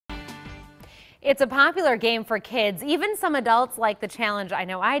It's a popular game for kids. Even some adults like the challenge. I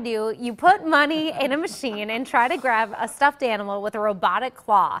know I do. You put money in a machine and try to grab a stuffed animal with a robotic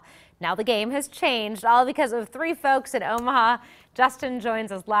claw. Now the game has changed, all because of three folks in Omaha. Justin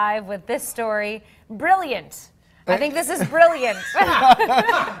joins us live with this story. Brilliant. I think this is brilliant.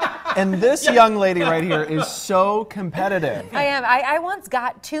 And this young lady right here is so competitive. I am. I once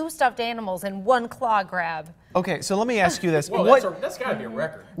got 2 stuffed animals in 1 claw grab. Okay, so let me ask you this. Whoa, that's got to be a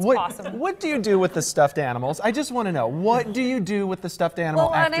record. Awesome. What do you do with the stuffed animals? I just want to know. What do you do with the stuffed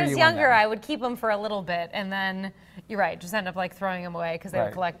animal after after you when I was win younger, them? I would keep them for a little bit, and then, you're right, just end up like throwing them away because they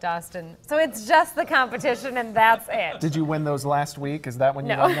would collect dust. And so it's just the competition, and that's it. Did you win those last week? Is that when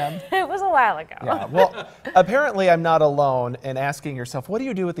you won them? It was a while ago. Yeah, well, apparently I'm not alone in asking yourself, what do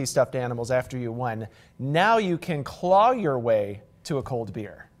you do with these stuffed animals after you win? Now you can claw your way to a cold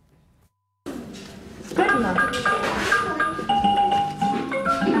beer.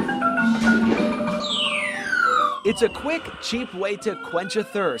 It's a quick, cheap way to quench a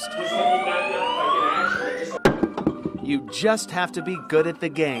thirst. You just have to be good at the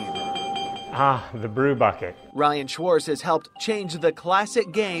game. The brew bucket. Ryan Schwartz has helped change the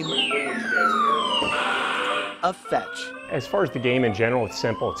classic game of fetch. As far as the game in general, it's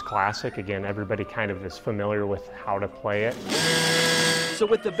simple, it's classic. Again, everybody kind of is familiar with how to play it. So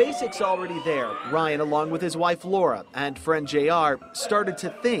with the basics already there, Ryan, along with his wife Laura and friend JR, started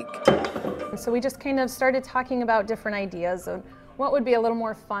to think. So we just kind of started talking about different ideas of what would be a little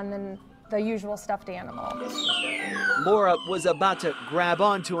more fun than the usual stuffed animal. Laura was about to grab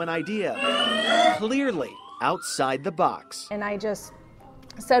onto an idea, clearly outside the box. And I just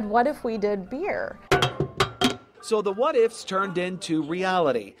said, what if we did beer? So the what-ifs turned into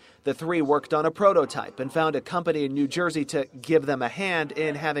reality. The three worked on a prototype and found a company in New Jersey to give them a hand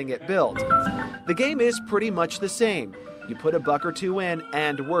in having it built. The game is pretty much the same. You put a buck or two in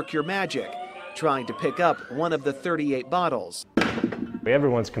and work your magic, trying to pick up one of the 38 bottles.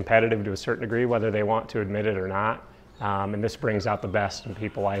 Everyone's competitive to a certain degree, whether they want to admit it or not. And this brings out the best in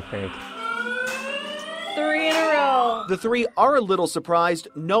people, I think. 3 in a row. The three are a little surprised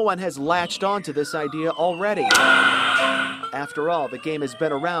no one has latched onto this idea already. After all, the game has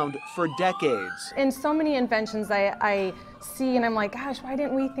been around for decades. And so many inventions I see and I'm like, gosh, why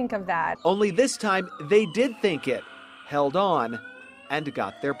didn't we think of that? Only this time they did think it, held on, and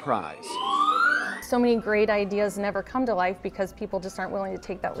got their prize. So many great ideas never come to life because people just aren't willing to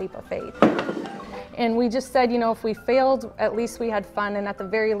take that leap of faith. And we just said, you know, if we failed, at least we had fun, and at the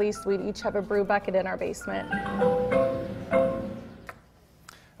very least, we'd each have a brew bucket in our basement.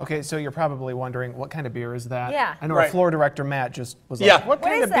 Okay, so you're probably wondering, what kind of beer is that? Yeah. I know our floor director, Matt, just was like, Yeah. what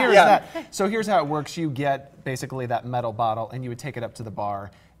kind is of beer that? is that? So here's how it works. You get basically that metal bottle, and you would take it up to the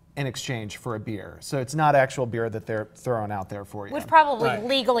bar in exchange for a beer. So it's not actual beer that they're throwing out there for you. Which probably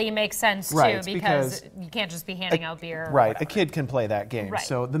legally makes sense, too, Right, because you can't just be handing out beer. Right, a kid can play that game. Right.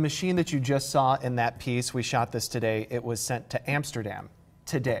 So the machine that you just saw in that piece, we shot this today, it was sent to Amsterdam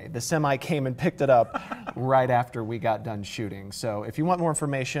today. The semi came and picked it up right after we got done shooting. So if you want more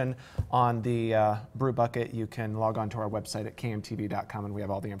information on the brew bucket, you can log on to our website at KMTV.com, and we have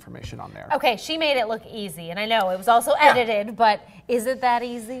all the information on there. Okay, she made it look easy, and I know it was also edited, but is it that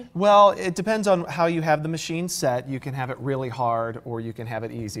easy? Well, it depends on how you have the machine set. You can have it really hard, or you can have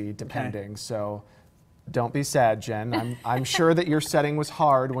it easy, depending. So don't be sad, Jen. I'm sure that your setting was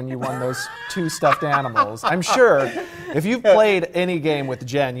hard when you won those 2 stuffed animals. I'm sure if you've played any game with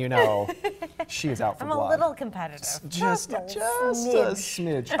Jen, you know she is out for blood. I'm a little competitive. Just a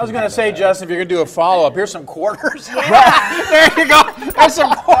smidge. I was going to say, Justin, if you're going to do a follow-up, here's some quarters. Yeah. There you go. There's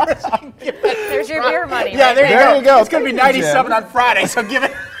some quarters. There's your beer money. Yeah, right there there. you go. It's going to be 97 on Friday, so give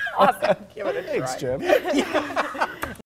it. Awesome. Give it a try. Thanks, Jim.